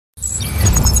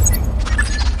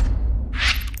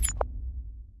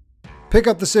Pick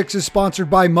Up the Six is sponsored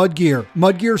by Mudgear.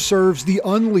 Mudgear serves the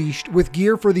unleashed with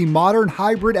gear for the modern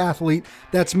hybrid athlete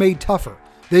that's made tougher.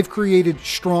 They've created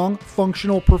strong,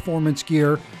 functional performance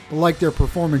gear like their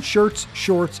performance shirts,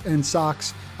 shorts, and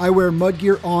socks. I wear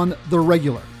Mudgear on the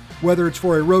regular. Whether it's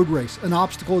for a road race, an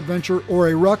obstacle adventure, or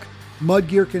a ruck,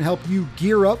 Mudgear can help you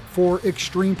gear up for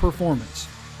extreme performance.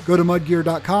 Go to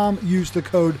mudgear.com, use the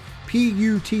code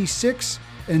PUT6,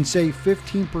 and save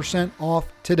 15% off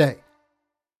today.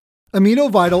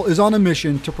 Amino Vital is on a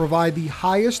mission to provide the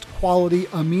highest quality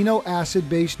amino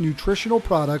acid-based nutritional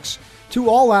products to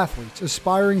all athletes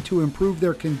aspiring to improve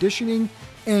their conditioning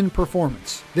and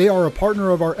performance. They are a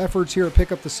partner of our efforts here at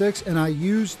Pick Up the Six, and I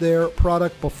use their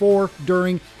product before,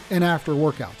 during, and after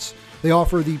workouts. They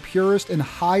offer the purest and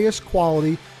highest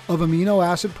quality of amino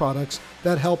acid products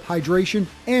that help hydration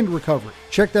and recovery.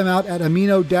 Check them out at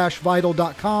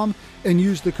amino-vital.com and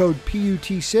use the code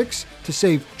PUT6 to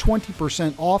save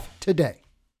 20% off today.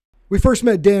 We first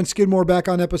met Dan Skidmore back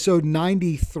on episode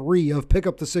 93 of Pick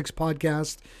Up the Six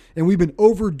podcast, and we've been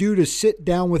overdue to sit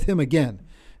down with him again.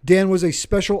 Dan was a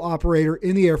special operator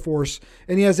in the Air Force,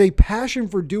 and he has a passion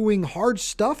for doing hard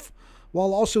stuff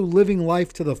while also living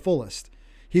life to the fullest.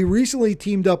 He recently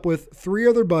teamed up with 3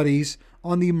 other buddies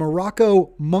on the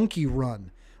Morocco Monkey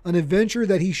Run, an adventure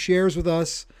that he shares with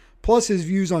us, plus his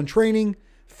views on training,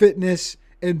 fitness,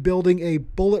 and building a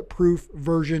bulletproof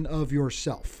version of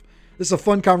yourself. This is a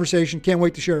fun conversation. Can't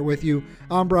wait to share it with you.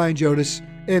 I'm Brian Jodice,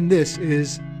 and this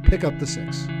is Pick Up the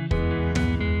Six.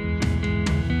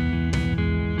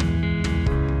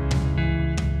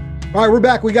 All right, we're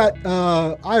back. We got,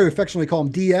 I affectionately call him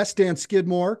DS, Dan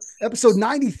Skidmore, episode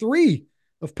 93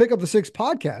 of Pick Up the Six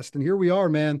podcast. And here we are,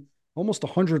 man, almost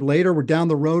 100 later. We're down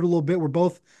the road a little bit. We're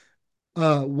both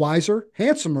wiser,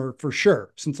 handsomer for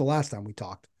sure since the last time we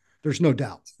talked. There's no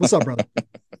doubt. What's up, brother?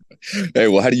 Hey,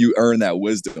 well, how do you earn that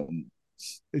wisdom?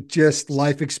 Just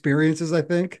life experiences, I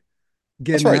think.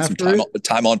 That's right. Some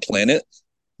time on planet.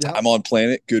 Yep. Time on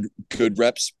planet. Good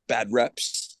reps, bad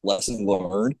reps, lessons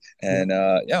learned. And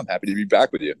I'm happy to be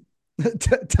back with you.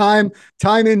 Time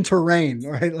in terrain,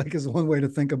 right? Like is one way to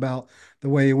think about the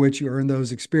way in which you earn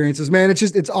those experiences, man.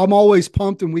 I'm always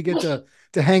pumped when we get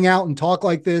to hang out and talk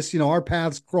like this. You know, our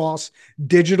paths cross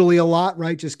digitally a lot,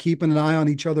 right? Just keeping an eye on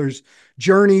each other's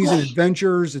journeys and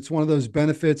adventures. It's one of those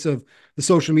benefits of the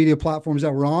social media platforms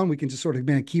that we're on. We can just sort of,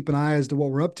 man, keep an eye as to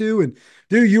what we're up to. And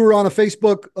dude, you were on a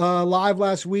Facebook live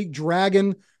last week,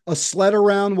 dragging a sled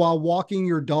around while walking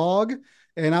your dog.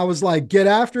 And I was like, get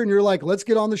after it. And you're like, let's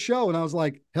get on the show. And I was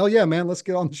like, hell yeah, man, let's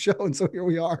get on the show. And so here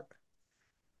we are.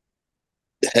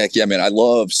 Heck yeah, man. I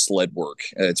love sled work.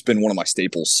 It's been one of my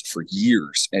staples for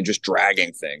years, and just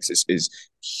dragging things is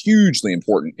hugely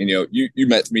important. And, you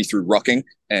met me through rucking,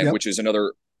 and Yep. which is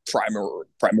another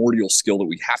primordial skill that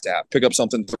we have to have. Pick up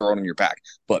something, throw it on your back.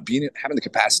 But having the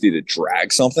capacity to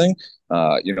drag something,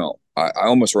 I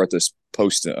almost wrote this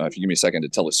post. If you give me a second to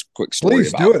tell this quick story.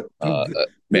 Please about, do it.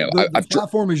 Man, the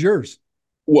platform is yours.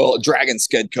 Well, dragging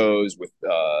Skedcos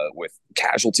with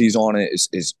casualties on it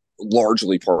is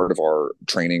largely part of our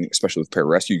training, especially with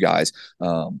pararescue guys.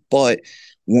 But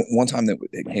one time that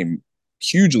it became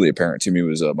hugely apparent to me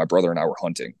was my brother and I were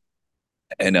hunting,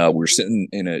 and we were sitting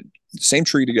in a same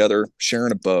tree together,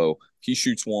 sharing a bow. He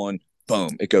shoots one,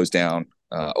 boom, it goes down.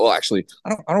 Well, actually,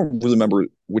 I don't really remember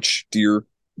which deer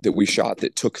that we shot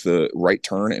that took the right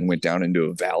turn and went down into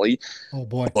a valley. Oh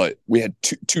boy! But we had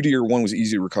two deer. One was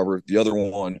easy to recover. The other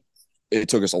one, it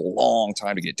took us a long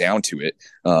time to get down to it.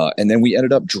 And then we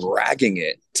ended up dragging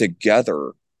it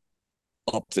together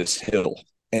up this hill.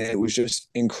 And it was just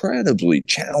incredibly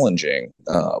challenging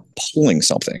pulling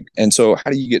something. And so how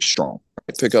do you get strong?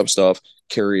 Pick up stuff,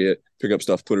 carry it, pick up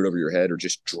stuff, put it over your head, or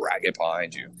just drag it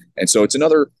behind you. And so it's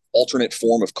another alternate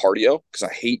form of cardio, because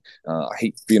I hate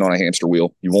being on a hamster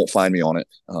wheel. You won't find me on it.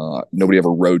 Nobody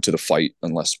ever rode to the fight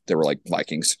unless they were like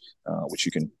Vikings, which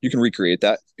you can recreate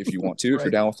that if you want to, if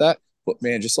you're down with that. But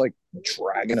man, just like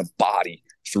dragging a body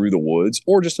through the woods,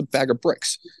 or just a bag of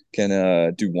bricks,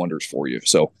 can do wonders for you.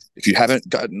 So if you haven't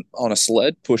gotten on a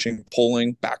sled, pushing,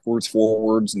 pulling backwards,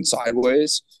 forwards, and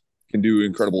sideways can do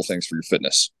incredible things for your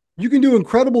fitness. You can do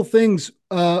incredible things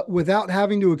without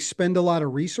having to expend a lot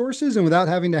of resources and without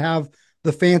having to have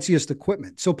the fanciest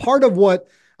equipment. So part of what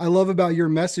I love about your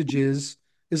message is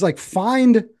like,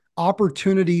 find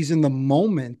opportunities in the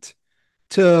moment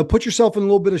to put yourself in a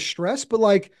little bit of stress, but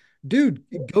like, dude,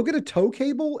 go get a tow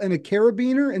cable and a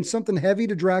carabiner and something heavy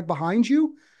to drag behind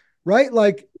you, right?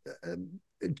 Like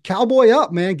cowboy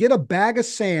up, man. Get a bag of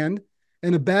sand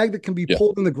and a bag that can be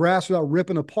pulled in the grass without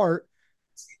ripping apart.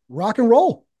 Rock and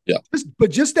roll. Yeah.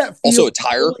 But just that feel, also a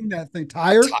tire, that thing,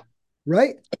 tire.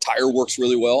 Right. A tire works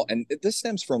really well, and this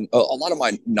stems from a lot of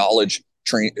my knowledge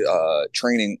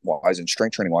training wise and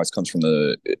strength training wise comes from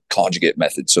the conjugate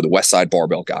method. So the West Side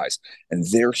Barbell guys, and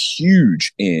they're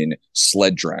huge in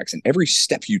sled drags. And every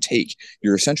step you take,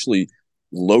 you're essentially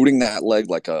loading that leg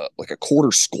like a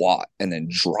quarter squat and then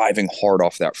driving hard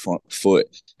off that front foot.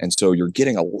 And so you're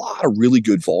getting a lot of really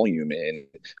good volume in,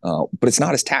 but it's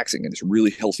not as taxing and it's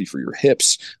really healthy for your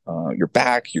hips, your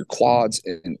back, your quads,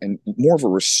 and more of a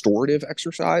restorative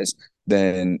exercise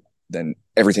than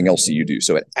everything else that you do.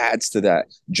 So it adds to that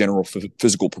general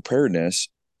physical preparedness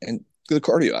and the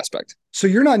cardio aspect. So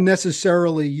you're not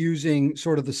necessarily using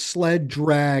sort of the sled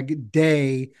drag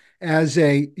day as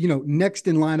a, next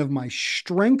in line of my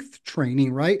strength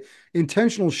training, right?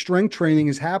 Intentional strength training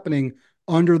is happening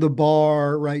under the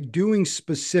bar, right? Doing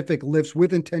specific lifts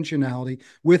with intentionality,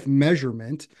 with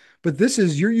measurement. But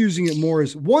you're using it more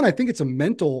as one, I think it's a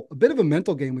bit of a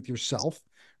mental game with yourself,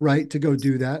 right? To go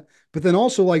do that. But then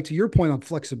also, like to your point on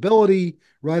flexibility,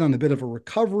 right? On a bit of a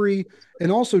recovery,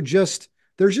 and also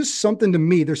there's something to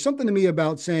me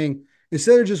about saying,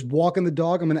 instead of just walking the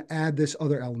dog, I'm going to add this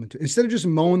other element to it. Instead of just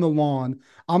mowing the lawn,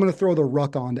 I'm going to throw the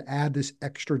ruck on to add this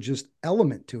extra just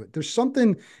element to it. There's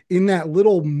something in that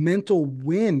little mental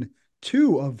win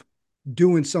too of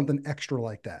doing something extra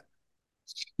like that.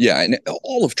 Yeah, and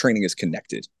all of training is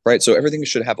connected, right? So everything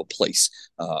should have a place.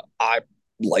 I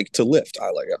like to lift. I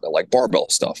like barbell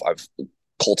stuff. I've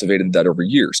cultivated that over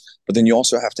years. But then you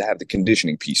also have to have the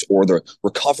conditioning piece or the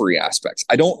recovery aspects.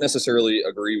 I don't necessarily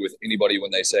agree with anybody when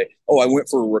they say, "Oh, I went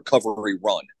for a recovery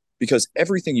run," because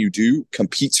everything you do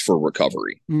competes for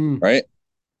recovery, Mm, right?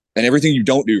 And everything you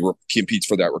don't do competes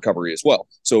for that recovery as well.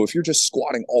 So if you're just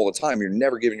squatting all the time, you're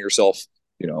never giving yourself,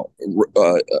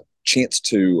 a chance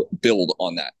to build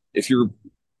on that. If you're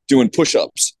doing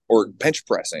push-ups or bench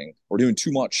pressing or doing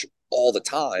too much all the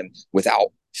time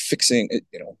without fixing,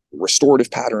 restorative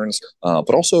patterns,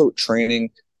 but also training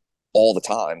all the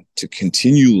time to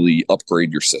continually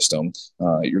upgrade your system,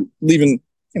 you're leaving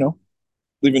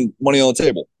money on the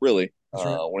table, really, that's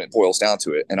right. when it boils down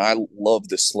to it. And I love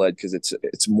the sled because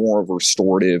it's more of a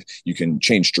restorative. You can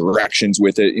change directions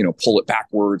with it, pull it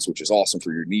backwards, which is awesome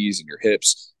for your knees and your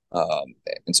hips.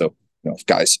 And so, if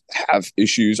guys have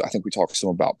issues, I think we talked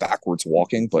some about backwards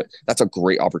walking, but that's a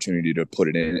great opportunity to put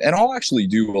it in. And I'll actually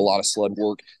do a lot of sled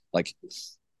work, like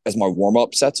as my warm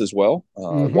up sets as well,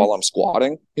 while Mm-hmm. I'm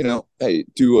squatting. Hey,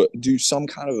 do some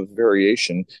kind of a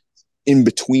variation in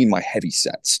between my heavy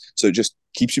sets. So it just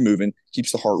keeps you moving,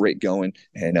 keeps the heart rate going,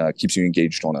 and keeps you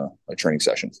engaged on a training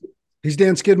session. He's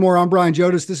Dan Skidmore. I'm Brian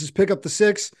Jodice. This is Pick Up the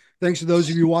Six. Thanks to those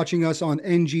of you watching us on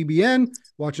NGBN,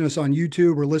 watching us on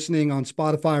YouTube, or listening on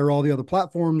Spotify or all the other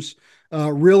platforms.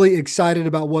 Really excited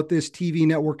about what this TV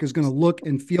network is going to look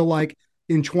and feel like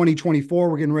in 2024.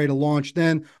 We're getting ready to launch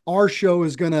then. Our show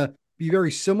is going to be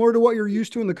very similar to what you're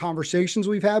used to in the conversations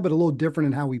we've had, but a little different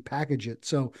in how we package it.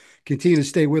 So continue to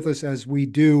stay with us as we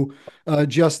do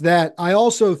just that. I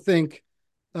also think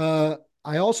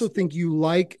you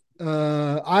like,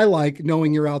 I like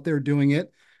knowing you're out there doing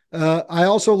it. I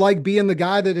also like being the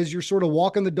guy that as you're sort of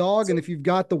walking the dog, and if you've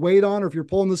got the weight on or if you're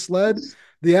pulling the sled,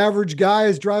 the average guy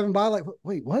is driving by like,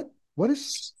 wait, what? What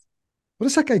is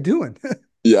that guy doing?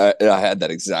 Yeah, I had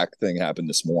that exact thing happen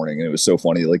this morning, and it was so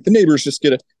funny. Like the neighbors just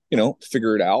get to,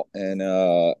 figure it out, and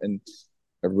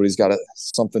everybody's got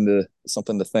something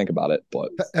to think about it.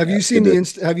 But Have yeah, you it's seen good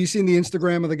the to. have you seen the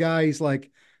Instagram of the guy? He's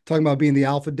like talking about being the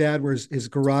alpha dad, where his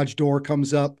garage door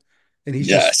comes up and he's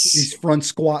Yes, front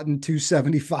squatting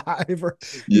 275, or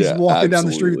he's yeah, walking down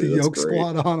the street with the absolutely. That's yoke great.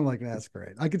 squat on. I'm like, that's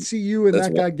great. I could see you and That's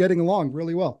that guy getting along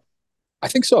really well. I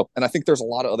think so, and I think there's a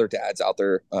lot of other dads out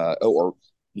there, or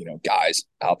guys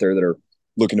out there that are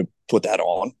looking to put that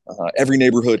on. Every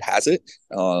neighborhood has it,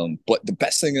 but the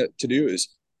best thing to do is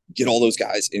get all those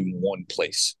guys in one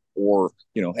place, or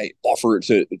hey, offer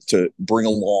it to bring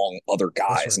along other That's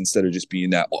guys right. instead of just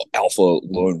being that alpha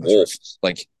lone That's right. wolf.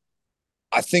 Like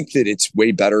I think that it's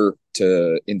way better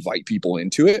to invite people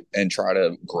into it and try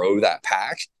to grow that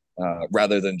pack,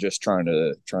 rather than just trying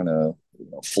to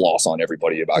floss on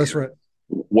everybody about That's your right.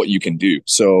 what you can do.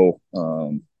 So,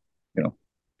 you know,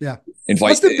 Yeah. invite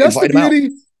That's the invite them out.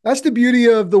 beauty. That's the beauty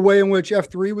of the way in which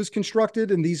F3 was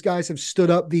constructed. And these guys have stood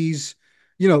up these,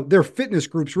 their fitness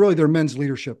groups, really their men's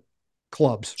leadership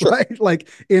clubs, Sure. right? Like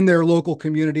in their local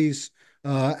communities,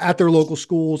 at their local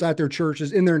schools, at their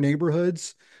churches, in their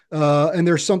neighborhoods. And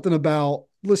there's something about,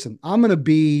 listen, I'm going to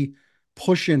be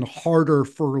pushing harder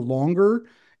for longer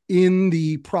in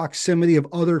the proximity of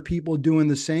other people doing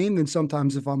the same than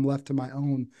sometimes if I'm left to my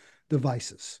own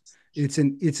devices. It's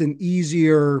an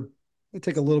easier, I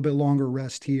take a little bit longer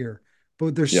rest here,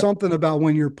 but there's Yeah. something about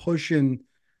when you're pushing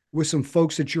with some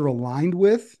folks that you're aligned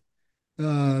with,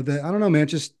 that I don't know, man,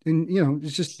 just, and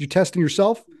it's just, you're testing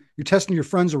yourself, you're testing your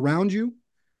friends around you.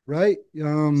 Right.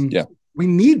 Yeah. We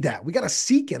need that. We got to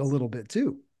seek it a little bit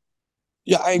too.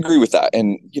 Yeah, I agree with that.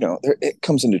 And, it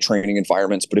comes into training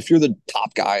environments, but if you're the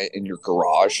top guy in your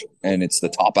garage and it's the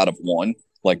top out of one,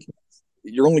 like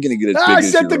you're only going to get as big I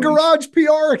as set the your own. garage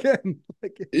PR again.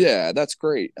 Yeah, that's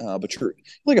great. But you're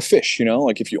like a fish,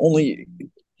 like if you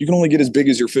can only get as big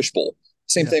as your fishbowl.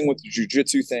 Same thing with the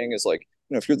jujitsu thing is like,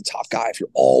 if you're the top guy, if you're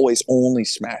always only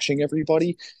smashing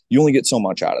everybody, you only get so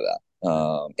much out of that.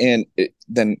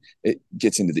 Then it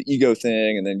gets into the ego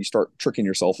thing, and then you start tricking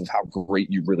yourself of how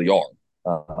great you really are.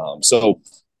 So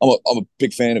I'm a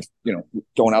big fan of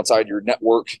going outside your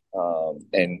network,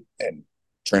 and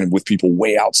training with people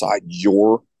way outside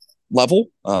your level,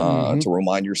 to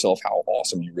remind yourself how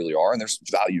awesome you really are. And there's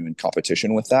value in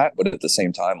competition with that, but at the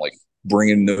same time, like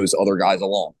bringing those other guys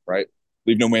along, right?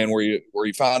 Leave no man where you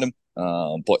found him.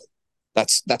 But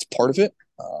that's part of it.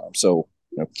 So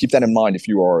keep that in mind if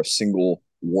you are a single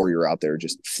warrior out there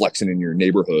just flexing in your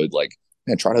neighborhood, like,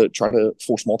 and try to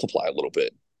force multiply a little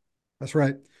bit. That's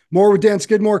right. More with Dan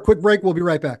Skidmore. Quick break. We'll be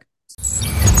right back.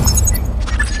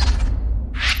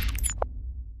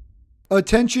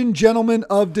 Attention, gentlemen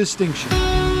of distinction.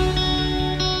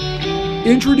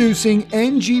 Introducing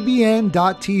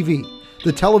NGBN.TV,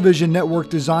 the television network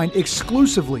designed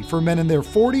exclusively for men in their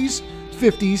 40s,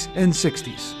 50s, and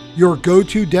 60s. Your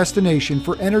go-to destination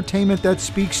for entertainment that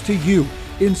speaks to you,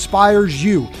 inspires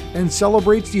you, and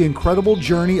celebrates the incredible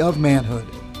journey of manhood.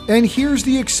 And here's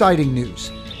the exciting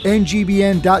news.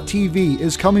 NGBN.TV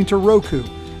is coming to Roku,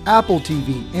 Apple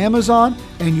TV, Amazon,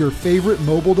 and your favorite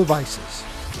mobile devices.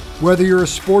 Whether you're a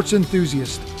sports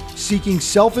enthusiast, seeking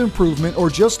self-improvement,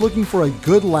 or just looking for a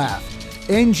good laugh,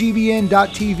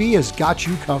 NGBN.TV has got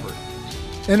you covered.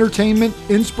 Entertainment,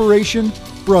 inspiration,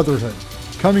 brotherhood.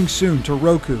 Coming soon to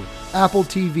Roku, Apple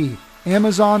TV,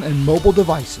 Amazon, and mobile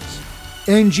devices.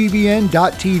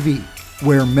 NGBN.TV,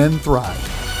 where men thrive.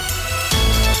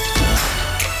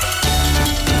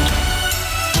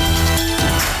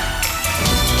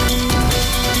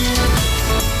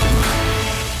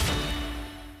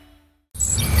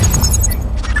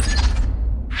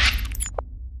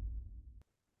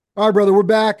 All right, brother, we're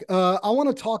back. I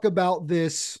want to talk about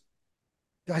this.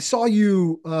 I saw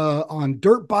you on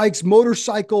dirt bikes,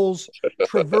 motorcycles,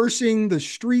 traversing the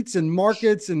streets and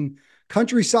markets and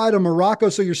countryside of Morocco.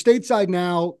 So you're stateside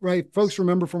now, right? Folks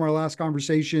remember from our last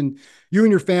conversation, you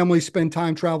and your family spend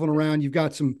time traveling around. You've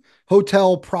got some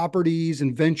hotel properties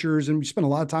and ventures, and you spend a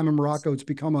lot of time in Morocco. It's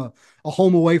become a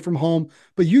home away from home.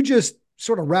 But you just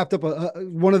sort of wrapped up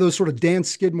one of those sort of Dan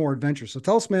Skidmore adventures. So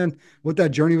tell us, man, what that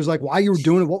journey was like, why you were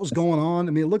doing it, what was going on.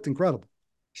 I mean, it looked incredible.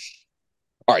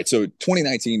 All right. So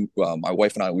 2019, my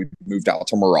wife and I, we moved out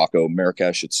to Morocco,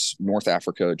 Marrakesh. It's North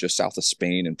Africa, just south of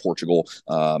Spain and Portugal.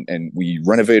 And we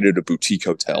renovated a boutique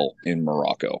hotel in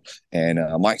Morocco. And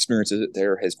my experience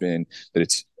there has been that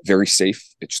it's very safe.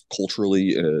 It's culturally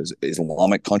is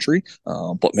Islamic country.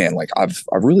 But man, like I've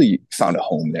really found a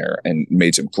home there and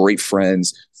made some great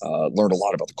friends, learned a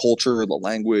lot about the culture, the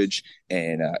language,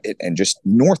 and just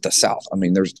north to south. I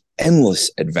mean, there's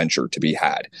endless adventure to be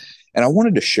had. And I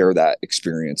wanted to share that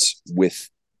experience with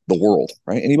the world,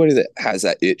 right? Anybody that has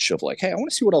that itch of like, hey, I want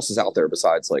to see what else is out there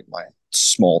besides like my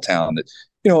small town. That,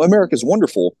 America's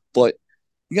wonderful, but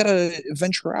you got to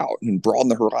venture out and broaden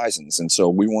the horizons. And so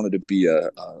we wanted to be a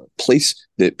place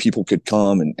that people could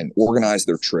come and organize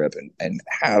their trip and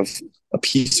have a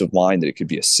peace of mind that it could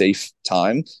be a safe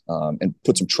time, and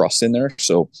put some trust in there.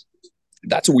 So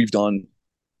that's what we've done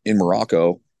in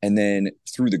Morocco. And then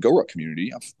through the GoRuck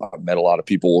community, I've met a lot of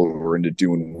people who are into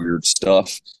doing weird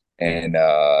stuff and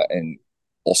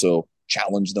also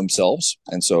challenge themselves.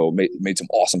 And so made some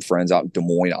awesome friends out in Des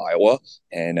Moines, Iowa,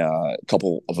 and a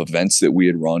couple of events that we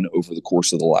had run over the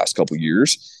course of the last couple of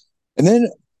years. And then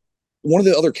one of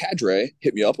the other cadre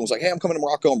hit me up and was like, hey, I'm coming to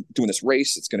Morocco. I'm doing this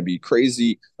race. It's going to be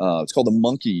crazy. It's called the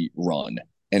Monkey Run.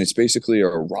 And it's basically a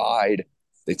ride.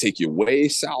 They take you way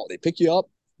south. They pick you up.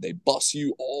 They bus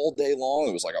you all day long.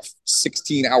 It was like a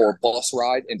 16-hour bus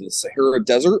ride into the Sahara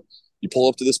Desert. You pull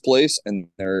up to this place, and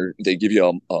they give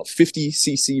you a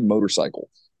 50cc motorcycle.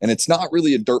 And it's not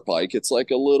really a dirt bike. It's like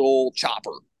a little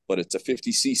chopper, but it's a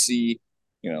 50cc,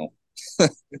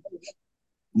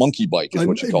 monkey bike is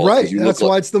what you call it. Right. That's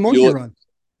why it's the Monkey Run.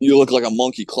 You look like a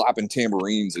monkey clapping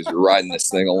tambourines as you're riding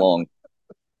this thing along.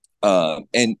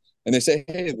 And they say,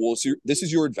 hey, well, this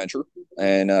is your adventure,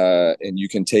 and you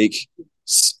can take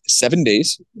 7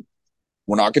 days.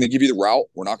 We're not going to give you the route.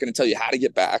 We're not going to tell you how to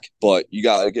get back, but you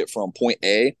got to get from point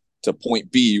A to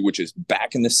point B, which is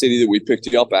back in the city that we picked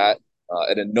you up at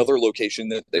another location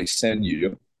that they send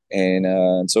you.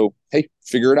 And so, hey,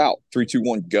 figure it out. 3, 2,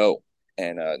 1, go.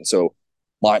 And so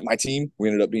my team, we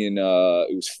ended up being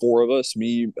it was 4 of us,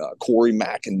 me, Corey,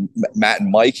 Matt, and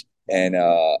Mike. And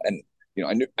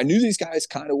I knew these guys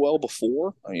kind of well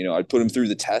before. I'd put them through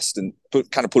the test and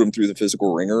put them through the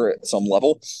physical ringer at some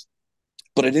level,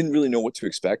 but I didn't really know what to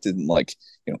expect. And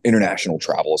international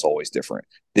travel is always different.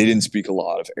 They didn't speak a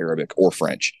lot of Arabic or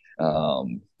French.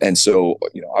 And so,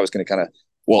 I was going to kind of,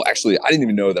 well, actually, I didn't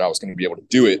even know that I was going to be able to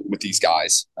do it with these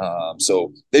guys.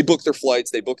 So they booked their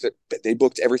flights, they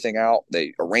booked everything out,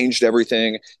 they arranged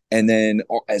everything. And then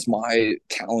as my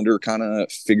calendar kind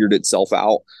of figured itself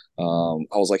out,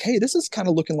 I was like, hey, this is kind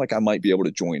of looking like I might be able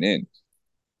to join in.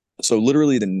 So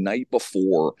literally the night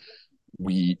before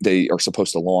they are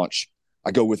supposed to launch,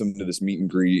 I go with them to this meet and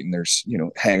greet, and there's,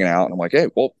 hanging out, and I'm like, hey,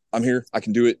 well, I'm here, I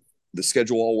can do it. The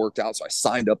schedule all worked out. So I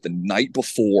signed up the night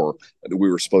before that we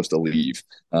were supposed to leave.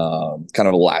 Kind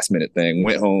of a last minute thing.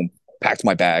 Went home, packed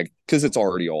my bag because it's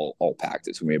already all packed.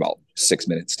 It took me about 6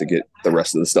 minutes to get the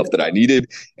rest of the stuff that I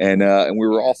needed. And we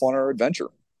were off on our adventure.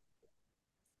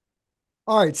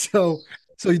 All right. So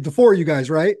the 4 of you guys,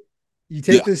 right? You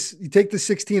take the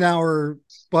 16-hour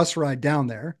bus ride down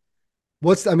there.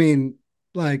 What's that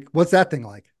thing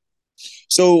like?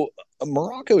 So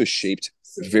Morocco is shaped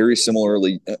very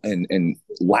similarly and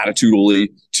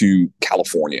latitudinally to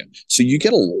California. So you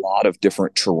get a lot of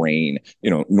different terrain,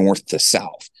 north to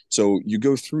south. So you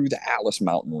go through the Atlas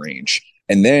mountain range,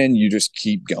 and then you just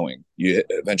keep going. You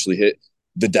eventually hit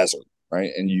the desert,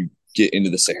 right? And you get into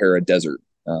the Sahara Desert,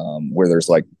 where there's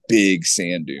like big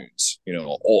sand dunes,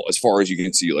 all as far as you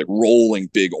can see, like rolling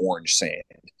big orange sand.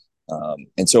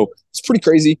 And so it's pretty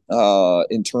crazy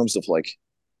in terms of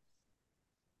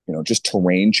just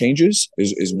terrain changes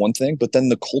is one thing, but then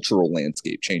the cultural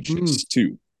landscape changes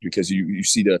too, because you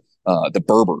see the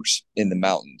Berbers in the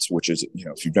mountains, which is,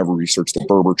 if you've never researched the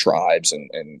Berber tribes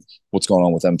and what's going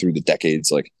on with them through the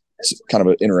decades, it's kind of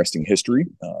an interesting history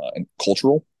and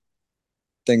cultural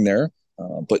thing there.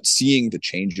 But seeing the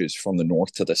changes from the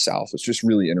north to the south was just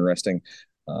really interesting.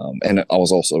 And I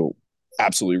was also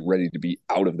absolutely ready to be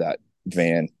out of that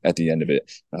van at the end of it.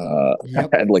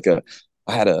 Yep.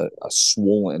 I had a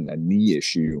swollen knee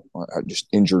issue. I just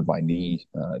injured my knee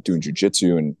doing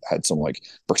jujitsu and had some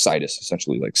bursitis,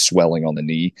 essentially swelling on the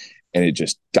knee, and it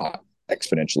just got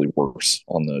exponentially worse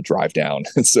on the drive down.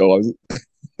 And so I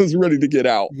was ready to get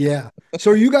out. Yeah.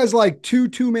 So are you guys like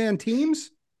two-man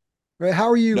teams, right? How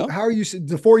are you? No. How are you?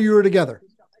 The 4 of you are together.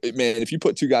 Man, if you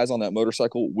put 2 guys on that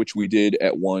motorcycle, which we did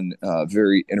at one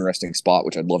very interesting spot,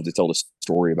 which I'd love to tell the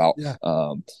story about. Yeah.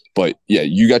 But yeah,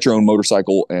 you got your own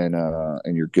motorcycle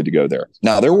and you're good to go there.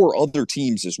 Now, there were other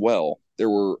teams as well. There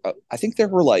were, I think there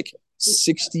were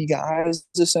 60 guys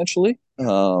essentially.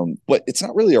 But it's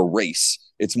not really a race.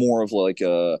 It's more of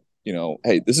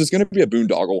hey, this is going to be a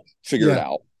boondoggle. Figure it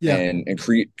out and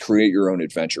create your own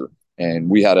adventure. And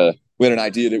we had an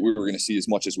idea that we were going to see as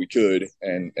much as we could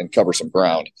and cover some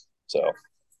ground. So,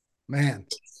 man,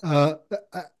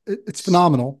 it's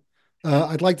phenomenal.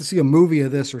 I'd like to see a movie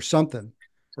of this or something,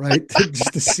 right?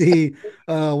 Just to see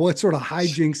what sort of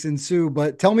hijinks ensue.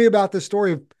 But tell me about the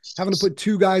story of having to put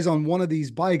 2 guys on one of these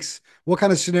bikes. What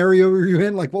kind of scenario were you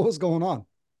in? What was going on?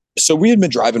 So we had been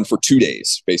driving for 2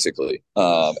 days, basically.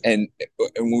 And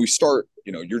when we start,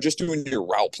 you're just doing your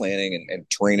route planning and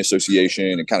terrain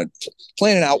association and kind of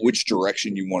planning out which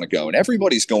direction you want to go. And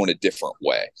everybody's going a different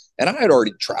way. And I had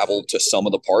already traveled to some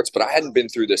of the parts, but I hadn't been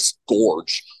through this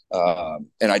gorge.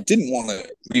 And I didn't want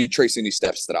to retrace any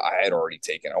steps that I had already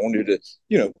taken. I wanted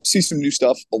to, see some new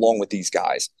stuff along with these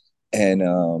guys.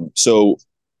 And so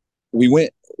we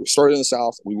started in the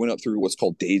south. We went up through what's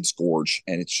called Dade's Gorge,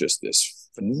 and it's just this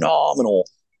phenomenal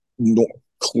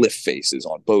cliff faces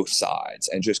on both sides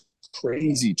and just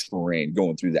crazy terrain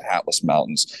going through the Atlas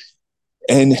Mountains.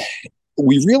 And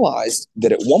we realized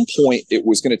that at one point it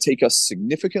was going to take us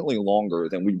significantly longer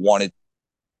than we wanted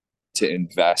to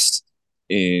invest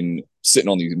in sitting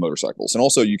on these motorcycles. And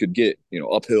also you could get,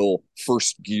 uphill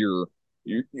first gear,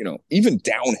 even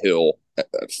downhill at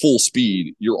full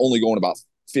speed, you're only going about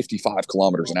 55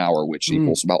 kilometers an hour, which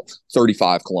equals about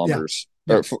 35 kilometers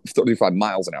or 35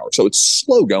 miles an hour. So it's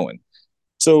slow going.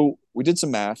 So we did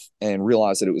some math and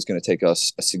realized that it was going to take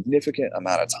us a significant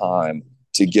amount of time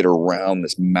to get around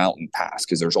this mountain pass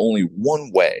because there's only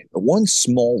one way, one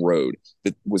small road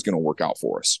that was going to work out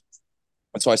for us.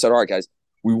 And so I said, all right, guys,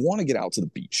 we want to get out to the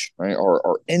beach, right?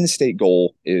 Our end state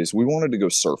goal is we wanted to go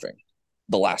surfing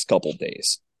the last couple of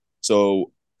days.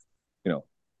 So,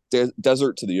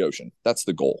 desert to the ocean. That's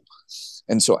the goal.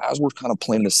 And so as we're kind of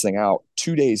planning this thing out,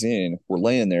 2 days in, we're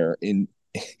laying there and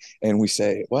we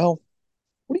say, well,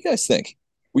 what do you guys think?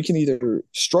 We can either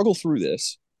struggle through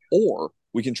this, or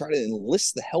we can try to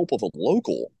enlist the help of a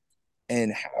local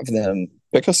and have them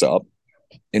pick us up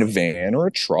in a van or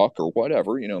a truck or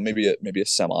whatever, maybe a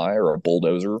semi or a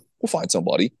bulldozer. We'll find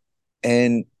somebody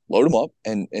and load them up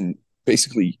and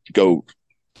basically go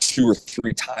 2 or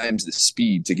 3 times the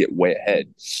speed to get way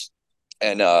ahead.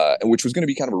 And which was going to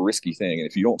be kind of a risky thing. And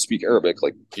if you don't speak Arabic,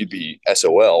 like, you'd be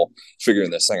SOL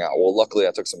figuring this thing out. Well, luckily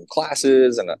I took some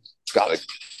classes and I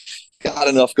got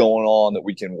enough going on that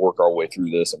we can work our way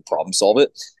through this and problem solve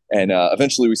it. And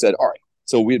eventually we said, all right.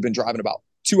 So we had been driving about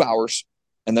 2 hours,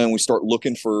 and then we start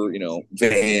looking for,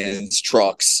 vans,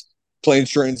 trucks, planes,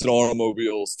 trains, and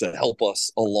automobiles to help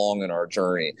us along in our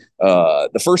journey.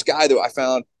 The first guy that I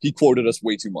found, he quoted us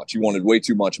way too much. He wanted way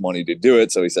too much money to do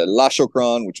it. So he said, La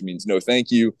shukran, which means no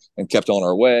thank you, and kept on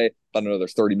our way. About another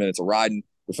 30 minutes of riding,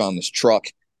 we found this truck.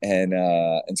 And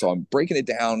so I'm breaking it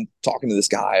down, talking to this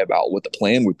guy about what the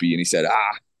plan would be. And he said,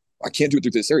 I can't do it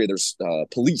through this area. There's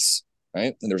police,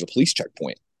 right? And there's a police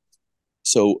checkpoint.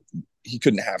 So he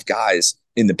couldn't have guys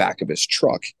in the back of his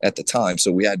truck at the time.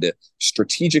 So we had to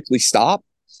strategically stop,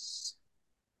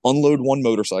 unload one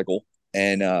motorcycle.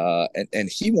 And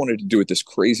he wanted to do it this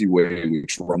crazy way,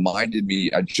 which reminded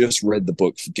me, I just read the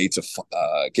book Gates of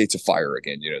Fire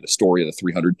again, the story of the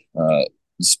 300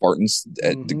 Spartans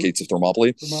at the gates of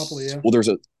Thermopylae. Yeah. Well,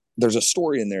 there's a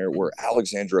story in there where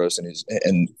Alexandros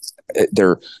and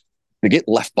they get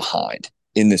left behind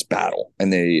in this battle.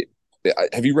 And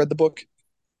have you read the book?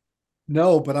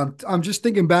 No, but I'm just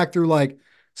thinking back through like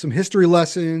some history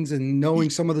lessons and knowing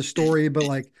some of the story, but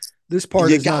like this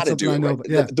part is not something I know. Right? But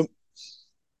yeah.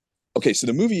 Okay, so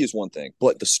the movie is one thing,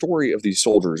 but the story of these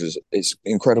soldiers is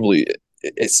incredibly.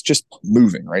 It's just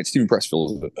moving, right? Stephen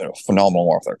Pressfield is a phenomenal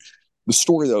author. The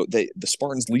story, though, the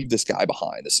Spartans leave this guy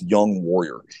behind, this young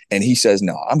warrior, and he says,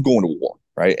 "No, I'm going to war."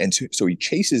 Right, and so he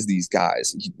chases these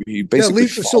guys. He basically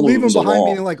leave them behind,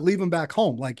 meaning like leave them back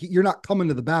home. Like, you're not coming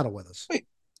to the battle with us.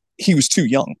 He was too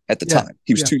young at the time.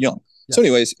 He was too young. Yeah. So,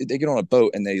 anyways, they get on a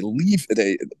boat and they leave.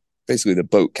 Basically the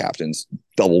boat captains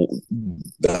double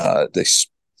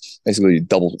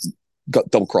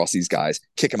cross these guys,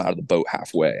 kick them out of the boat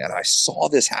halfway. And I saw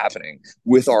this happening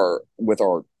with our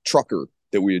trucker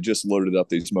that we had just loaded up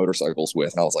these motorcycles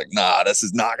with. And I was like, nah, this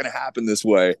is not going to happen this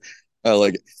way.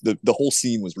 Like the whole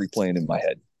scene was replaying in my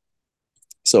head.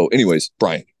 So anyways,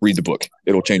 Brian, read the book.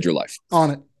 It'll change your life.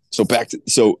 On it. So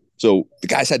so the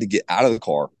guys had to get out of the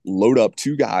car, load up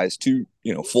 2 guys, 2,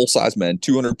 full-size men,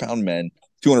 200-pound men,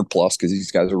 200 plus, because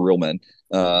these guys are real men.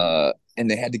 And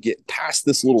they had to get past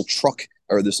this little truck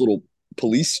or this little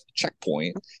police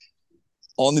checkpoint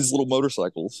on these little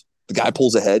motorcycles. The guy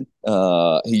pulls ahead.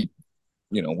 We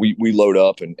load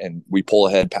up and we pull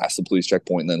ahead past the police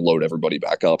checkpoint and then load everybody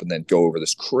back up and then go over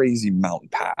this crazy mountain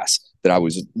pass that I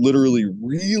was literally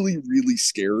really, really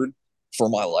scared for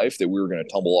my life that we were going to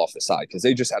tumble off the side, because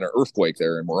they just had an earthquake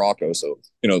there in Morocco. So,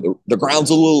 the ground's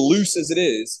a little loose as it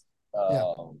is.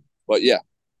 But yeah,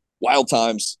 wild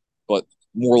times. But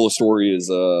moral of the story is,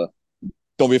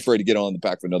 don't be afraid to get on the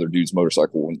back of another dude's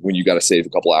motorcycle when you got to save a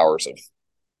couple hours of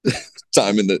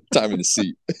time in the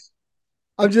seat.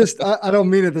 I don't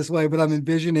mean it this way, but I'm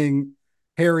envisioning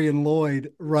Harry and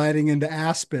Lloyd riding into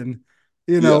Aspen,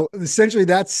 essentially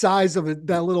that size of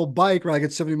that little bike, where I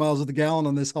get 70 miles of the gallon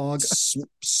on this hog.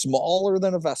 Smaller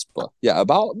than a Vespa. Yeah.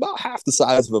 About half the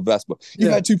size of a Vespa. You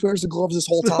had 2 pairs of gloves this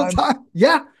whole time.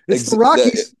 Yeah. It's the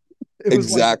Rockies.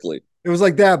 Exactly. It was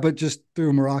like that, but just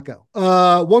through Morocco.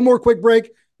 One more quick break.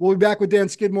 We'll be back with Dan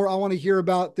Skidmore. I want to hear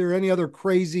about, there are any other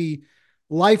crazy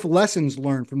life lessons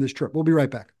learned from this trip. We'll be right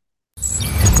back.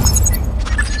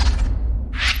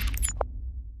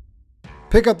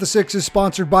 Pick Up the Six is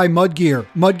sponsored by Mudgear.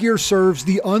 Mudgear serves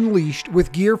the unleashed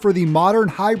with gear for the modern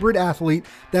hybrid athlete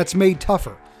that's made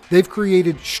tougher. They've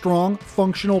created strong,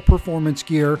 functional performance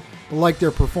gear like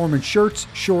their performance shirts,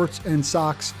 shorts, and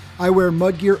socks. I wear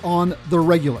Mudgear on the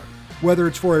regular. Whether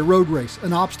it's for a road race,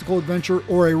 an obstacle adventure,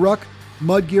 or a ruck,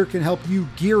 Mudgear can help you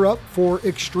gear up for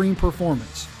extreme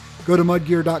performance. Go to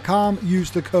mudgear.com,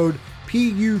 use the code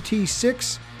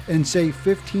PUT6, and save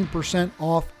 15%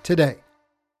 off today.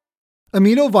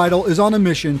 Amino Vital is on a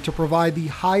mission to provide the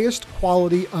highest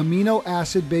quality amino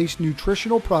acid-based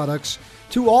nutritional products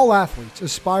to all athletes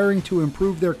aspiring to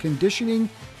improve their conditioning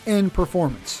and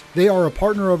performance. They are a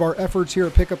partner of our efforts here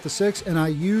at Pick Up the Six, and I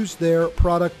use their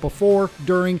product before,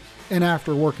 during, and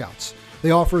after workouts.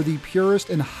 They offer the purest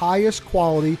and highest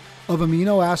quality of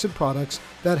amino acid products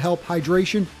that help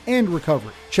hydration and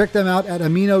recovery. Check them out at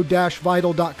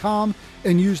amino-vital.com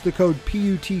and use the code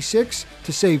PUT6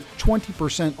 to save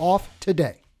 20% off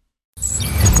today.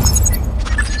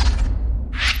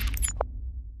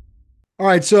 All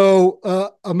right, so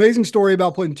amazing story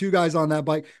about putting two guys on that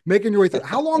bike, making your way through.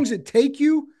 How long does it take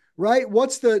you, right?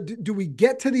 Do we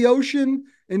get to the ocean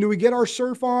and do we get our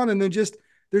surf on? And then just,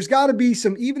 there's got to be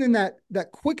some, even in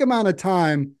that quick amount of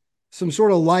time, some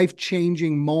sort of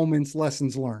life-changing moments,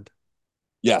 lessons learned.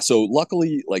 Yeah. So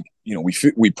luckily, like,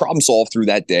 we problem solved through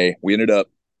that day. We ended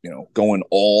up, going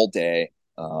all day.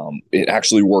 It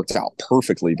actually worked out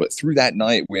perfectly, but through that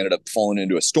night, we ended up falling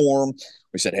into a storm.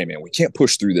 We said, hey man, we can't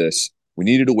push through this. We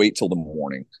needed to wait till the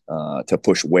morning to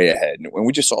push way ahead. And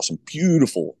we just saw some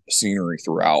beautiful scenery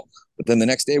throughout. But then the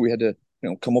next day we had to,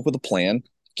 come up with a plan,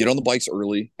 get on the bikes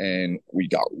early, and we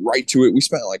got right to it. We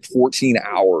spent like 14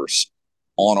 hours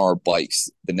on our bikes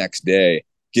the next day,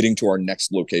 getting to our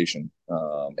next location.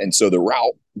 And so the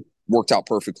route worked out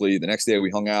perfectly. The next day we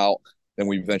hung out. Then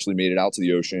we eventually made it out to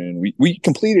the ocean. We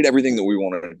completed everything that we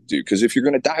wanted to do. Because if you're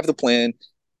going to dive the plan,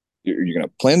 you're going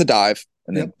to plan the dive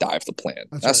and then dive the plan.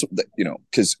 That's right.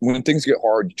 Because when things get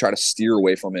hard, you try to steer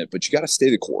away from it, but you got to stay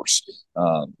the course.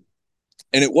 And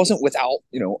it wasn't without,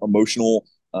 emotional,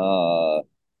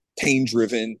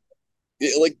 pain-driven.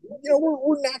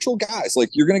 We're natural guys. Like,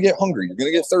 you're going to get hungry. You're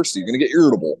going to get thirsty. You're going to get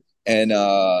irritable.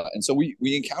 And so we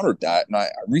encountered that. And I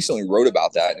recently wrote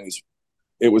about that. And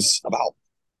it was about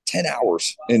 10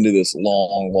 hours into this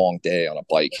long day on a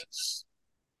bike.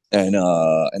 And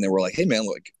they were like, hey man,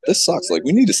 like, this sucks. Like,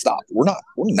 we need to stop. We're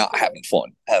not having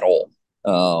fun at all.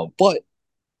 But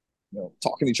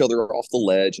talking to each other off the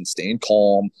ledge and staying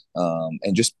calm,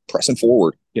 and just pressing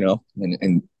forward,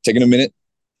 and taking a minute,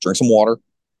 drink some water,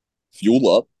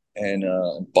 fuel up, and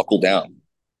buckle down. And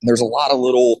there's a lot of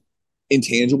little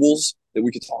intangibles that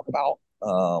we could talk about.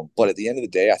 But at the end of the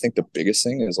day, I think the biggest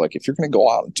thing is, like, if you're going to go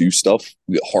out and do stuff,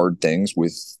 hard things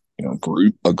with, a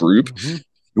group, mm-hmm.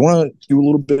 You want to do a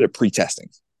little bit of pre-testing,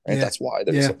 right? Yeah. That's why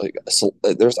there's that's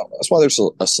why there's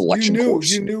a selection course.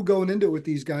 You knew going into it with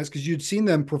these guys because you'd seen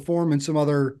them perform in some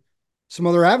other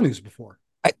avenues before.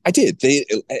 I did. They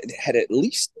had at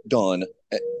least done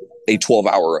a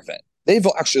 12-hour event. They've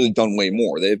actually done way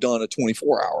more. They've done a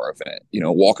 24-hour event,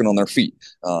 walking on their feet.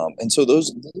 And so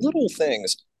those little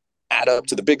things add up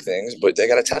to the big things, but they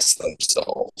got to test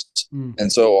themselves.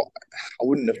 And so I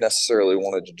wouldn't have necessarily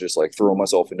wanted to just like throw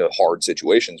myself into hard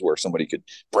situations where somebody could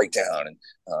break down.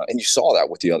 And you saw that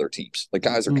with the other teams. Like,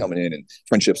 guys are coming in and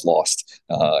friendships lost,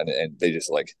 and they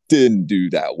just like didn't do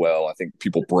that well. I think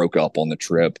people broke up on the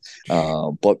trip.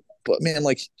 But man,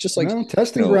 like, just like,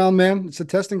 testing ground, man. It's a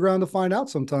testing ground to find out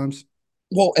sometimes.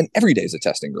 Well, and every day is a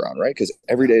testing ground, right? Because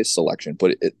every day is selection.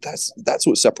 But that's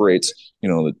what separates,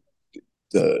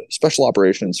 the special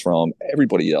operations from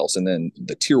everybody else. And then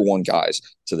the tier one guys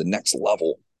to the next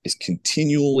level is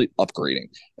continually upgrading.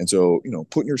 And so,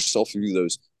 putting yourself through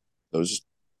those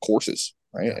courses,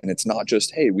 right? Yeah. And it's not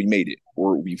just, hey, we made it,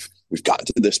 or we've gotten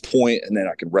to this point and then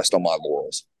I can rest on my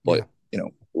laurels. But,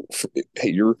 hey,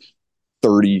 you're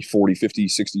 30, 40, 50,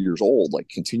 60 years old, like,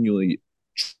 continually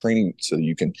training so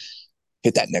you can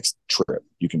hit that next trip.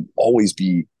 You can always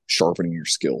be sharpening your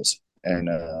skills. And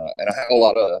I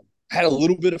had a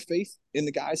little bit of faith in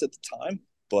the guys at the time,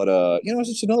 but it was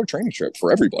just another training trip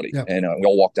for everybody. Yeah. And we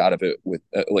all walked out of it with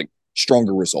like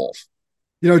stronger resolve.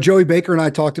 Joey Baker and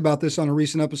I talked about this on a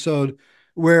recent episode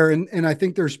where, and I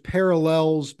think there's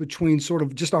parallels between sort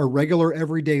of just our regular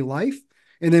everyday life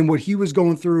and then what he was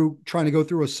going through, trying to go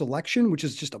through a selection, which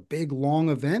is just a big, long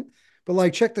event. But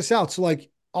like, check this out. So like,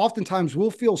 oftentimes we'll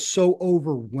feel so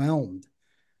overwhelmed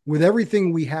with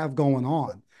everything we have going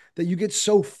on that you get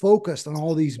so focused on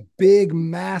all these big,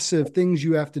 massive things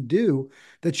you have to do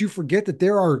that you forget that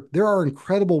there are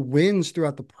incredible wins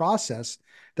throughout the process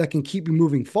that can keep you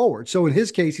moving forward. So in his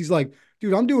case, he's like,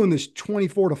 dude, I'm doing this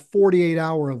 24 to 48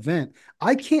 hour event.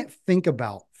 I can't think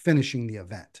about finishing the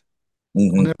event.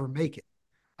 Mm-hmm. I'll never make it.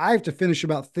 I have to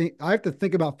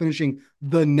think about finishing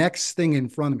the next thing in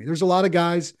front of me. There's a lot of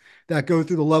guys that go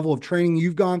through the level of training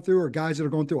you've gone through, or guys that are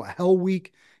going through a hell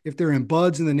week if they're in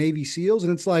buds in the Navy SEALs.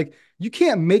 And it's like, you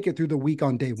can't make it through the week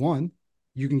on day one.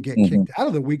 You can get kicked out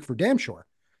of the week for damn sure.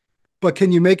 But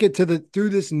can you make it through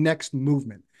this next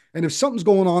movement? And if something's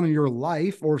going on in your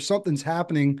life, or if something's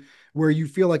happening where you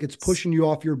feel like it's pushing you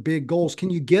off your big goals,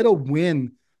 can you get a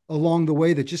win along the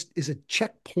way that just is a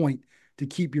checkpoint to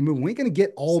keep you moving? We ain't going to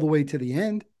get all the way to the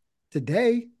end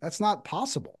today. That's not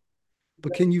possible.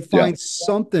 But can you find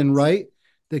something, right,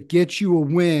 that gets you a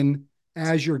win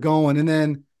as you're going? And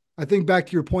then I think back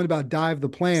to your point about dive the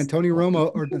plan. Tony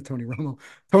Romo, or not Tony Romo,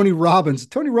 Tony Robbins.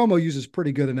 Tony Romo uses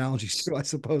pretty good analogies too, I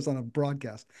suppose, on a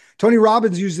broadcast. Tony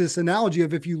Robbins used this analogy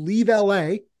of if you leave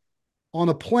LA on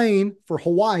a plane for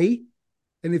Hawaii,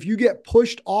 and if you get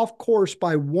pushed off course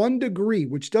by 1 degree,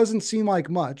 which doesn't seem like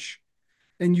much,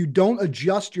 and you don't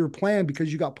adjust your plan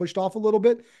because you got pushed off a little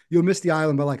bit, you'll miss the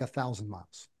island by like 1,000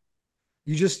 miles.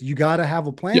 You got to have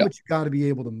a plan, Yeah. but you got to be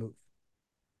able to move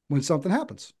when something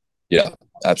happens. Yeah,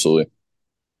 absolutely.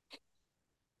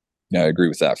 Yeah, I agree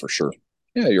with that for sure.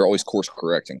 Yeah, you're always course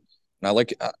correcting. And I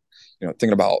like,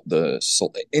 thinking about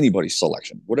anybody's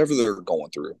selection, whatever they're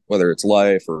going through, whether it's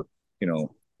life or,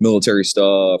 military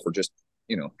stuff or just,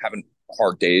 having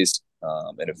hard days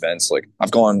and events. Like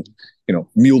I've gone,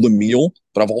 meal to meal,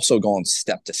 but I've also gone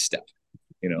step to step,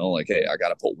 like, hey, I got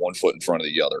to put one foot in front of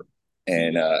the other.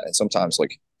 And sometimes,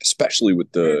 like, especially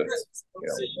with the,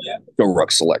 go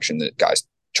ruck selection that guys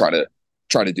try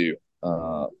to do,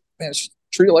 man, it's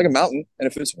treat it like a mountain. And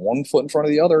if it's one foot in front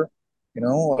of the other,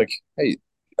 like, hey,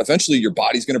 eventually your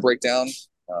body's going to break down.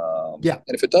 Yeah.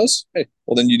 And if it does, hey,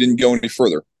 well, then you didn't go any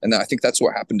further. And I think that's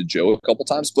what happened to Joe a couple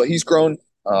times, but he's grown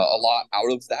a lot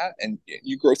out of that. And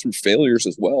you grow through failures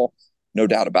as well, no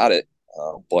doubt about it.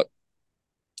 But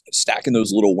stacking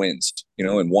those little wins,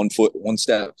 and one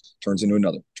step turns into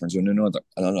another.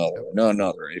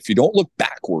 If you don't look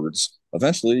backwards,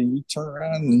 eventually you turn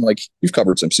around and like you've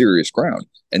covered some serious ground.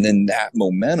 And then that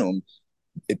momentum,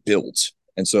 it builds.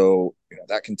 And so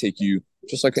that can take you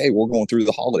just like, hey, we're going through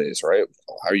the holidays, right?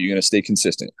 How are you going to stay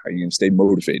consistent? How are you going to stay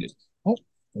motivated? Oh,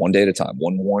 one day at a time,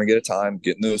 one morning at a time,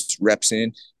 getting those reps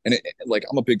in. And like,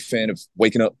 I'm a big fan of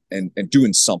waking up and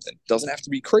doing something. Doesn't have to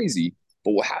be crazy,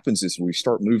 but what happens is when we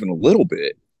start moving a little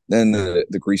bit, then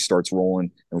the grease starts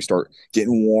rolling and we start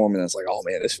getting warm. And it's like, oh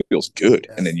man, this feels good.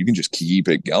 And then you can just keep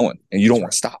it going and you don't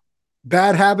want to stop.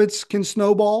 Bad habits can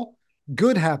snowball.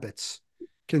 Good habits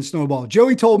can snowball.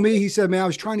 Joey told me, he said, man, I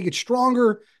was trying to get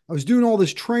stronger. I was doing all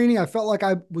this training. I felt like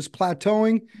I was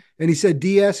plateauing. And he said,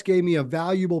 DS gave me a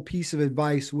valuable piece of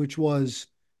advice, which was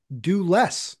do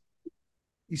less.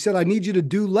 He said, I need you to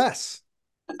do less.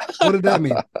 What did that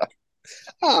mean?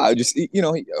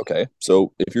 Okay.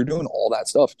 So if you're doing all that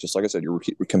stuff, just like I said, you're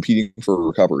competing for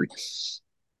recovery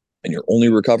and you're only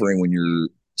recovering when you're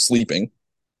sleeping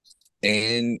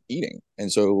and eating.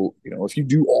 And so, if you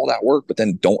do all that work, but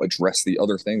then don't address the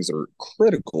other things that are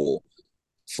critical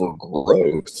for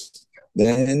growth,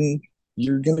 then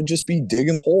you're going to just be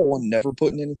digging a hole and never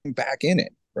putting anything back in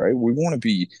it, right? We want to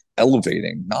be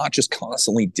elevating, not just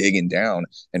constantly digging down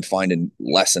and finding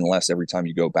less and less every time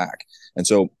you go back. And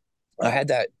so I had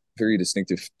that very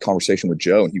distinctive conversation with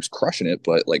Joe and he was crushing it.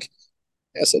 But like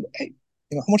I said, hey,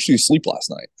 how much do you sleep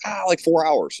last night? Like 4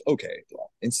 hours. Okay.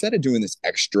 Well, instead of doing this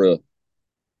extra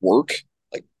work,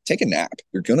 like take a nap.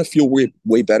 You're going to feel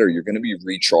way better. You're going to be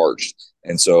recharged.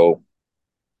 And so,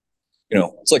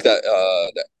 it's like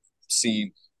that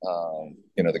scene,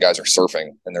 the guys are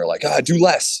surfing and they're like, do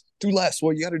less.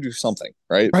 Well, you got to do something.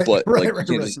 Right. But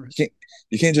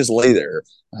you can't just lay there.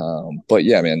 But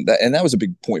yeah, man, that was a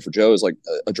big point for Joe is like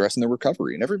addressing the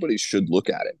recovery and everybody should look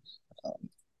at it.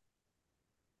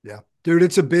 Yeah, dude,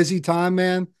 it's a busy time,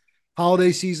 man.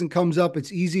 Holiday season comes up.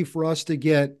 It's easy for us to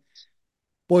get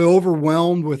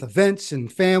overwhelmed with events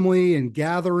and family and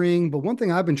gathering. But one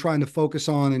thing I've been trying to focus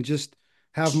on and just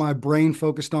have my brain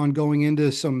focused on going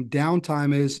into some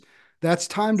downtime is that's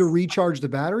time to recharge the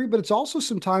battery, but it's also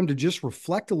some time to just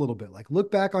reflect a little bit, like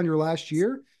look back on your last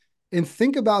year and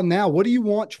think about now, what do you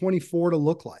want 24 to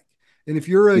look like? And if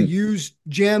you're use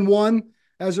Jan 1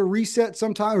 as a reset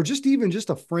sometime, or just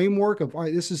a framework of, all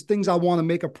right, this is things I want to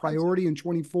make a priority in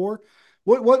 24.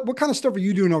 What kind of stuff are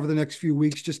you doing over the next few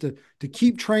weeks just to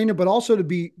keep training, but also to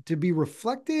be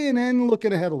reflecting and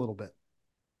looking ahead a little bit?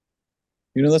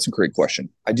 That's a great question.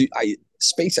 I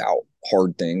space out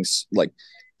hard things like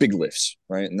big lifts,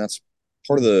 right? And that's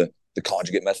part of the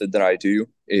conjugate method that I do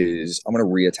is I'm going to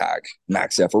reattack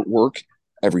max effort work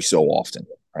every so often,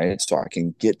 right? So I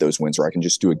can get those wins, or I can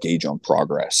just do a gauge on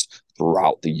progress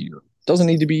throughout the year. Doesn't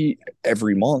need to be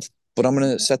every month, but I'm going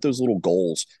to set those little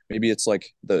goals. Maybe it's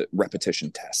like the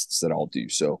repetition tests that I'll do.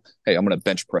 So, hey, I'm going to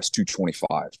bench press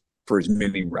 225 for as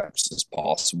many reps as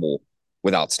possible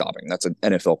without stopping. That's an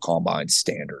NFL combine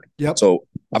standard. Yep. So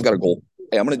I've got a goal.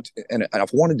 Hey, and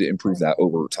I've wanted to improve that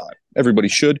over time. Everybody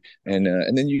should. And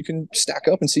then you can stack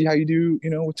up and see how you do,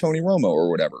 with Tony Romo or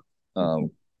whatever.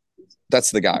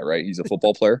 That's the guy, right? He's a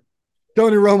football player.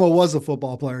 Tony Romo was a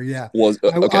football player. Yeah.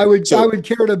 Okay. I would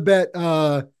care to bet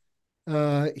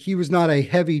He was not a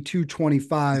heavy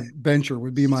 225 bencher,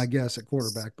 would be my guess at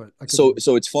quarterback. But I could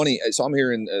so it's funny. So I'm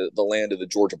here in the land of the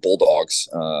Georgia Bulldogs.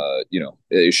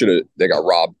 They got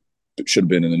robbed. It should have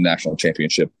been in the national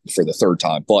championship for the third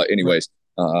time. But anyways,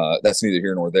 that's neither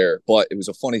here nor there. But it was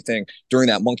a funny thing during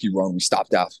that monkey run. We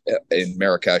stopped out in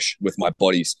Marrakesh with my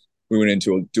buddies. We went in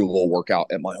to do a little workout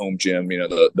at my home gym.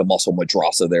 The muscle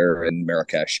madrasa there in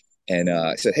Marrakesh. And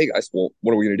I said, "Hey guys, well,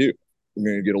 what are we gonna do? We're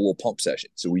going to get a little pump session."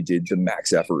 So we did the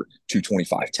max effort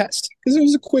 225 test because it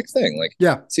was a quick thing. Like,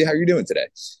 yeah, see how you're doing today.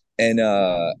 And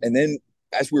then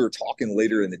as we were talking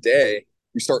later in the day,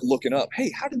 we start looking up,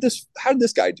 hey, how did this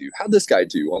guy do? How did this guy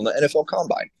do on the NFL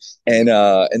Combine?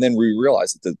 And then we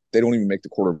realized that they don't even make the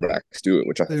quarterbacks do it,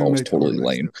 which I thought was totally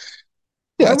lame.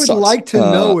 Yeah, I would like to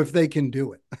know if they can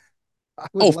do it.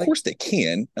 Of course they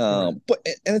can. But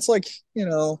it's like,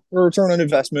 return on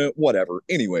investment, whatever.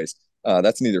 Anyways,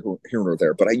 that's neither here nor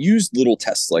there. But I use little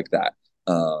tests like that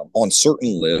on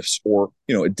certain lifts or,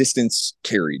 a distance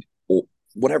carried or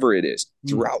whatever it is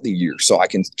throughout the year. So I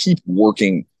can keep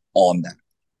working on that,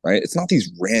 right? It's not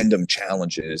these random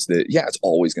challenges that, it's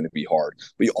always going to be hard.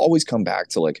 But you always come back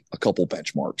to like a couple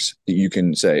benchmarks that you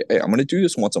can say, hey, I'm going to do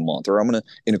this once a month, or I'm going to,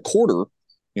 in a quarter,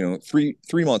 3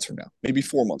 months from now, maybe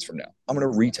 4 months from now, I'm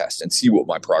going to retest and see what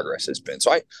my progress has been.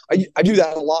 So I do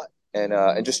that a lot.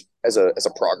 And just as a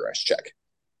progress check.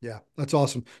 Yeah, that's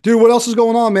awesome. Dude, what else is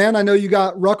going on, man? I know you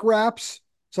got ruck wraps.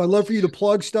 So I'd love for you to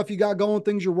plug stuff you got going,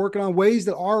 things you're working on, ways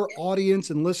that our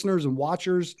audience and listeners and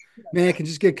watchers, man, can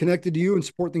just get connected to you and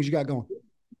support things you got going.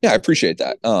 Yeah, I appreciate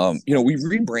that. We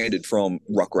rebranded from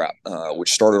ruck wrap,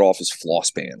 which started off as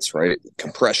floss bands, right?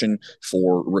 Compression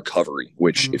for recovery,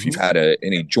 which if you've had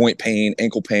any joint pain,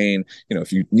 ankle pain,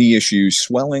 if you knee issues,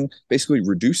 swelling, basically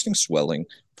reducing swelling,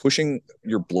 pushing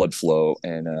your blood flow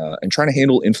and trying to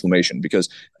handle inflammation, because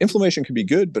inflammation can be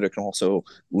good, but it can also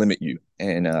limit you.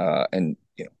 And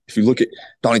if you look at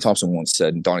Donnie Thompson once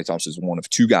said, and Donnie Thompson is one of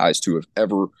 2 guys to have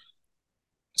ever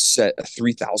set a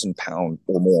 3,000 pound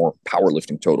or more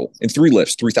powerlifting total in 3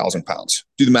 lifts, 3,000 pounds.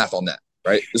 Do the math on that,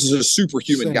 right? This is a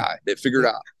superhuman guy that figured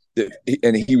out that,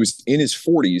 and he was in his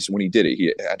 40s when he did it.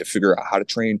 He had to figure out how to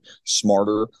train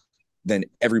smarter than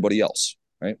everybody else,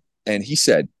 right? And he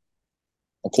said,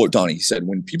 I'll quote Donnie, he said,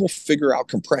 when people figure out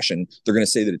compression, they're going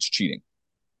to say that it's cheating.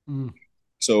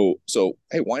 So,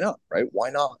 hey, why not, right? Why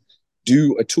not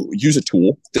use a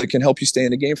tool that can help you stay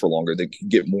in the game for longer, that can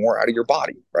get more out of your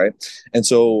body, right? And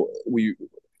so we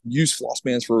used floss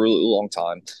bands for a really long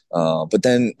time, but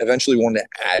then eventually wanted to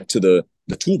add to the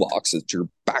toolbox, that's your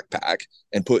backpack,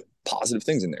 and put positive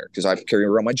things in there, because I carry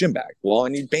around my gym bag. Well, I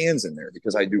need bands in there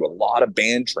because I do a lot of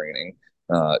band training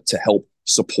to help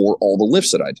support all the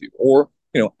lifts that I do, or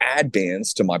add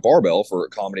bands to my barbell for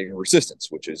accommodating resistance,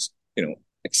 which is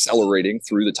accelerating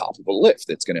through the top of a lift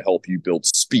that's going to help you build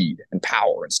speed and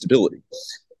power and stability.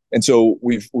 And so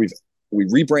we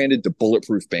rebranded to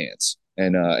Bulletproof bands.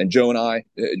 And Joe and I,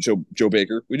 Joe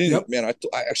Baker, we didn't, man,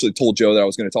 I actually told Joe that I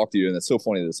was going to talk to you, and that's so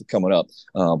funny that it's coming up.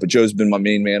 But Joe's been my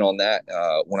main man on that.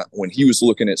 When he was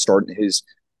looking at starting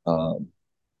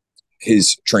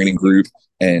his training group,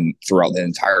 and throughout the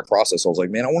entire process, I was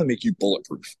like, man, I want to make you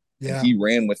bulletproof. Yeah. And he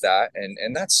ran with that.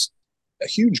 And that's a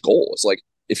huge goal. It's like,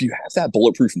 if you have that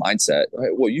bulletproof mindset,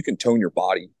 right, well, you can tone your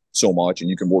body so much, and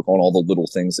you can work on all the little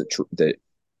things that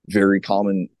very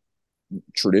common,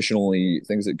 traditionally,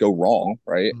 things that go wrong,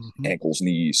 right? Ankles,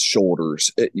 knees, shoulders,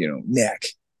 neck,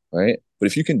 right? But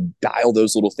if you can dial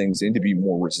those little things in to be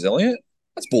more resilient,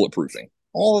 that's bulletproofing.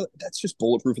 That's just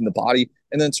bulletproofing the body,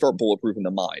 and then start bulletproofing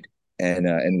the mind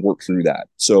and work through that.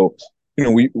 So,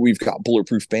 we've got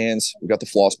bulletproof bands, we've got the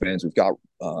floss bands, we've got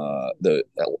the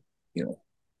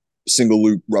single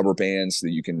loop rubber bands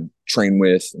that you can train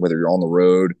with, whether you're on the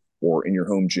road or in your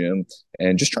home gym,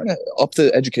 and just trying to up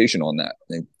the education on that.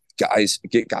 And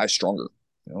get guys stronger.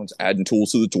 It's adding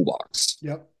tools to the toolbox.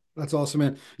 Yep. That's awesome,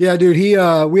 man. Yeah, dude,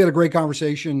 we had a great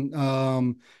conversation.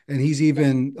 And he's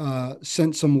even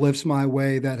sent some lifts my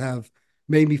way that have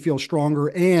made me feel stronger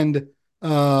and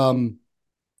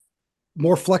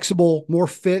more flexible, more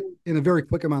fit in a very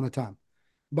quick amount of time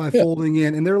by folding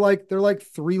in. And they're like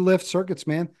 3 lift circuits,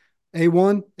 man.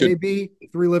 A1, good. AB,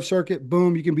 3 lift circuit,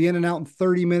 boom. You can be in and out in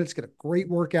 30 minutes, get a great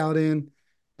workout in.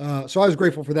 So I was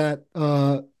grateful for that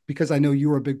because I know you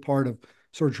were a big part of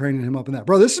sort of training him up in that.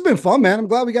 Bro, this has been fun, man. I'm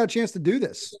glad we got a chance to do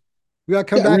this. We got to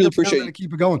come back. I really appreciate it.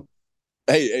 Keep it going.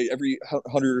 Hey, every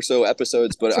 100 or so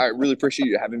episodes, but I really appreciate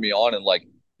you having me on, and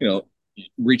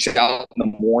reach out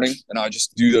in the morning, and I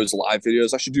just do those live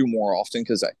videos. I should do more often,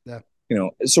 because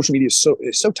social media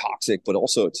is so toxic, but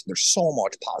also there's so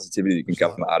much positivity that can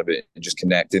come out of it, and just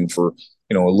connecting for,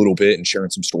 a little bit and sharing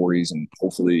some stories, and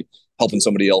hopefully helping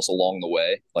somebody else along the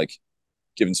way, like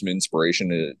giving some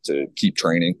inspiration to keep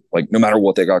training. Like no matter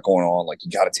what they got going on, like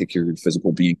you got to take care of your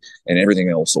physical being, and everything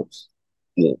else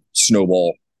will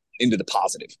snowball into the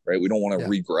positive, right? We don't want to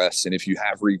regress. And if you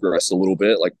have regressed a little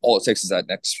bit, like all it takes is that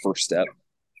next first step,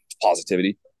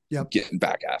 positivity, getting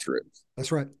back after it.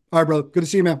 That's right. All right, brother. Good to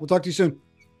see you, man. We'll talk to you soon.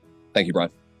 Thank you,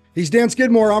 Brian. He's Dan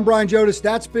Skidmore. I'm Brian Jodice.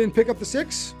 That's been Pick Up the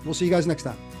Six. We'll see you guys next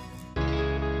time.